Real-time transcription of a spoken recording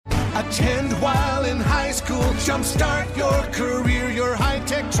Attend while in high school. Jumpstart your career. Your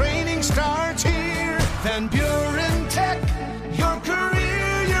high-tech training starts here. Van Buren Tech. Your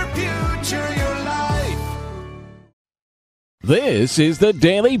career, your future, your life. This is the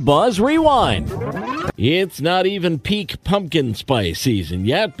Daily Buzz Rewind. It's not even peak pumpkin spice season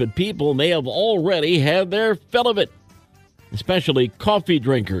yet, but people may have already had their fill of it, especially coffee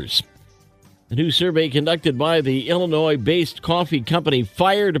drinkers. A new survey conducted by the Illinois-based coffee company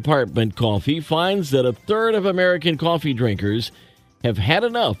Fire Department Coffee finds that a third of American coffee drinkers have had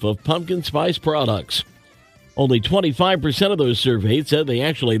enough of pumpkin spice products. Only 25% of those surveyed said they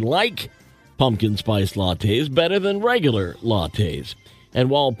actually like pumpkin spice lattes better than regular lattes. And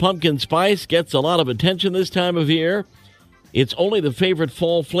while pumpkin spice gets a lot of attention this time of year, it's only the favorite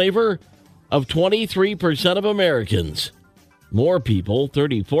fall flavor of 23% of Americans. More people,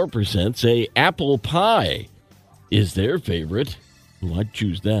 34%, say apple pie is their favorite. Well, I'd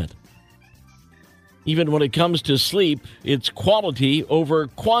choose that. Even when it comes to sleep, it's quality over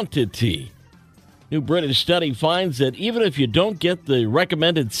quantity. New British study finds that even if you don't get the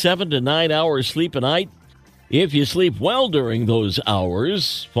recommended 7 to 9 hours sleep a night, if you sleep well during those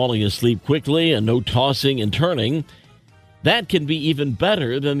hours, falling asleep quickly and no tossing and turning, that can be even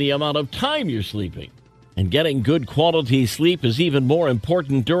better than the amount of time you're sleeping. And getting good quality sleep is even more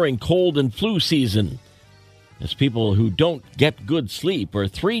important during cold and flu season, as people who don't get good sleep are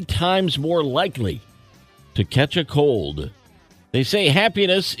 3 times more likely to catch a cold. They say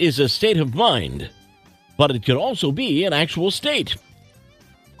happiness is a state of mind, but it could also be an actual state.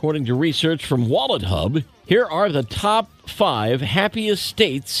 According to research from Wallet Hub, here are the top 5 happiest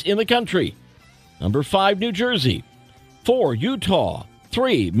states in the country. Number 5, New Jersey. 4, Utah.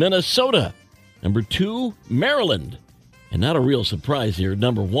 3, Minnesota. Number 2, Maryland. And not a real surprise here,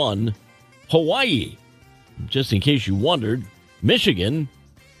 number 1, Hawaii. Just in case you wondered, Michigan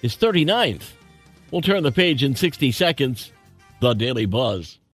is 39th. We'll turn the page in 60 seconds. The Daily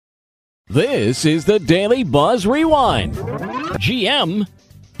Buzz. This is the Daily Buzz Rewind. GM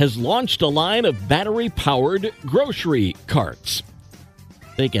has launched a line of battery-powered grocery carts.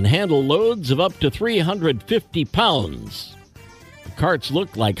 They can handle loads of up to 350 pounds. The carts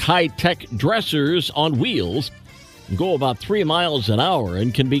look like high-tech dressers on wheels and go about 3 miles an hour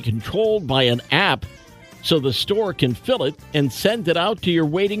and can be controlled by an app so the store can fill it and send it out to your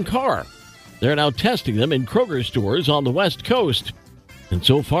waiting car. They're now testing them in Kroger stores on the West Coast. And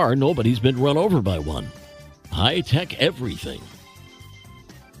so far, nobody's been run over by one. High-tech everything.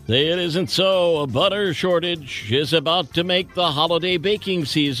 Say it isn't so. A butter shortage is about to make the holiday baking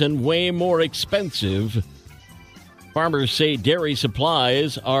season way more expensive. Farmers say dairy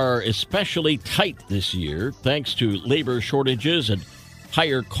supplies are especially tight this year thanks to labor shortages and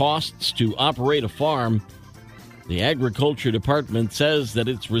higher costs to operate a farm. The Agriculture Department says that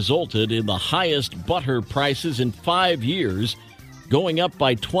it's resulted in the highest butter prices in 5 years, going up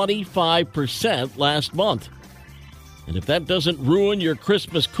by 25% last month. And if that doesn't ruin your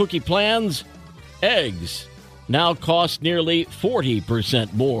Christmas cookie plans, eggs now cost nearly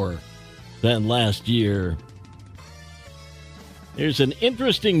 40% more than last year. There's an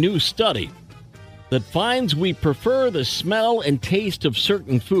interesting new study that finds we prefer the smell and taste of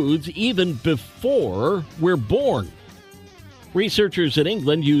certain foods even before we're born. Researchers in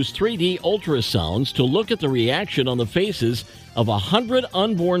England used 3D ultrasounds to look at the reaction on the faces of 100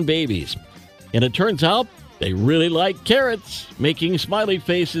 unborn babies. And it turns out they really like carrots, making smiley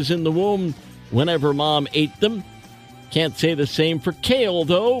faces in the womb whenever mom ate them. Can't say the same for kale,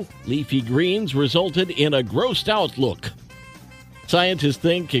 though. Leafy greens resulted in a grossed-out look. Scientists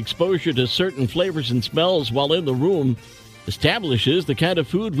think exposure to certain flavors and smells while in the room establishes the kind of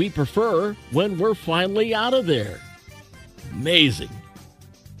food we prefer when we're finally out of there. Amazing.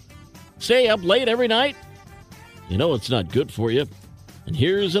 Stay up late every night? You know it's not good for you. And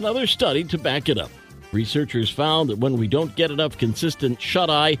here's another study to back it up. Researchers found that when we don't get enough consistent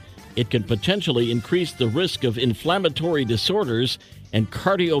shut-eye, it can potentially increase the risk of inflammatory disorders and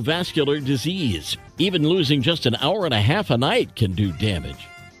cardiovascular disease. Even losing just an hour and a half a night can do damage.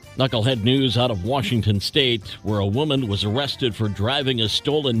 Knucklehead news out of Washington State, where a woman was arrested for driving a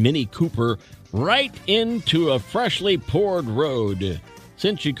stolen Mini Cooper right into a freshly poured road.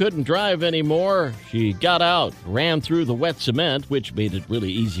 Since she couldn't drive anymore, she got out, ran through the wet cement, which made it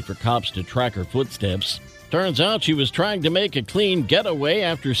really easy for cops to track her footsteps. Turns out she was trying to make a clean getaway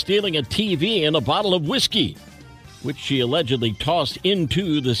after stealing a TV and a bottle of whiskey, which she allegedly tossed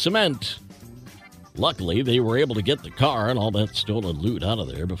into the cement. Luckily, they were able to get the car and all that stolen loot out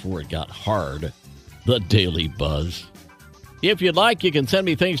of there before it got hard. The Daily Buzz. If you'd like, you can send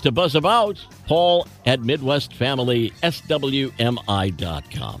me things to buzz about. Paul at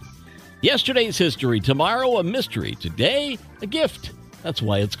MidwestFamilySWMI.com. Yesterday's history, tomorrow a mystery, today a gift. That's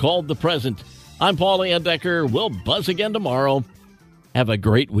why it's called The Present. I'm Paul Andecker. We'll buzz again tomorrow. Have a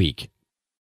great week.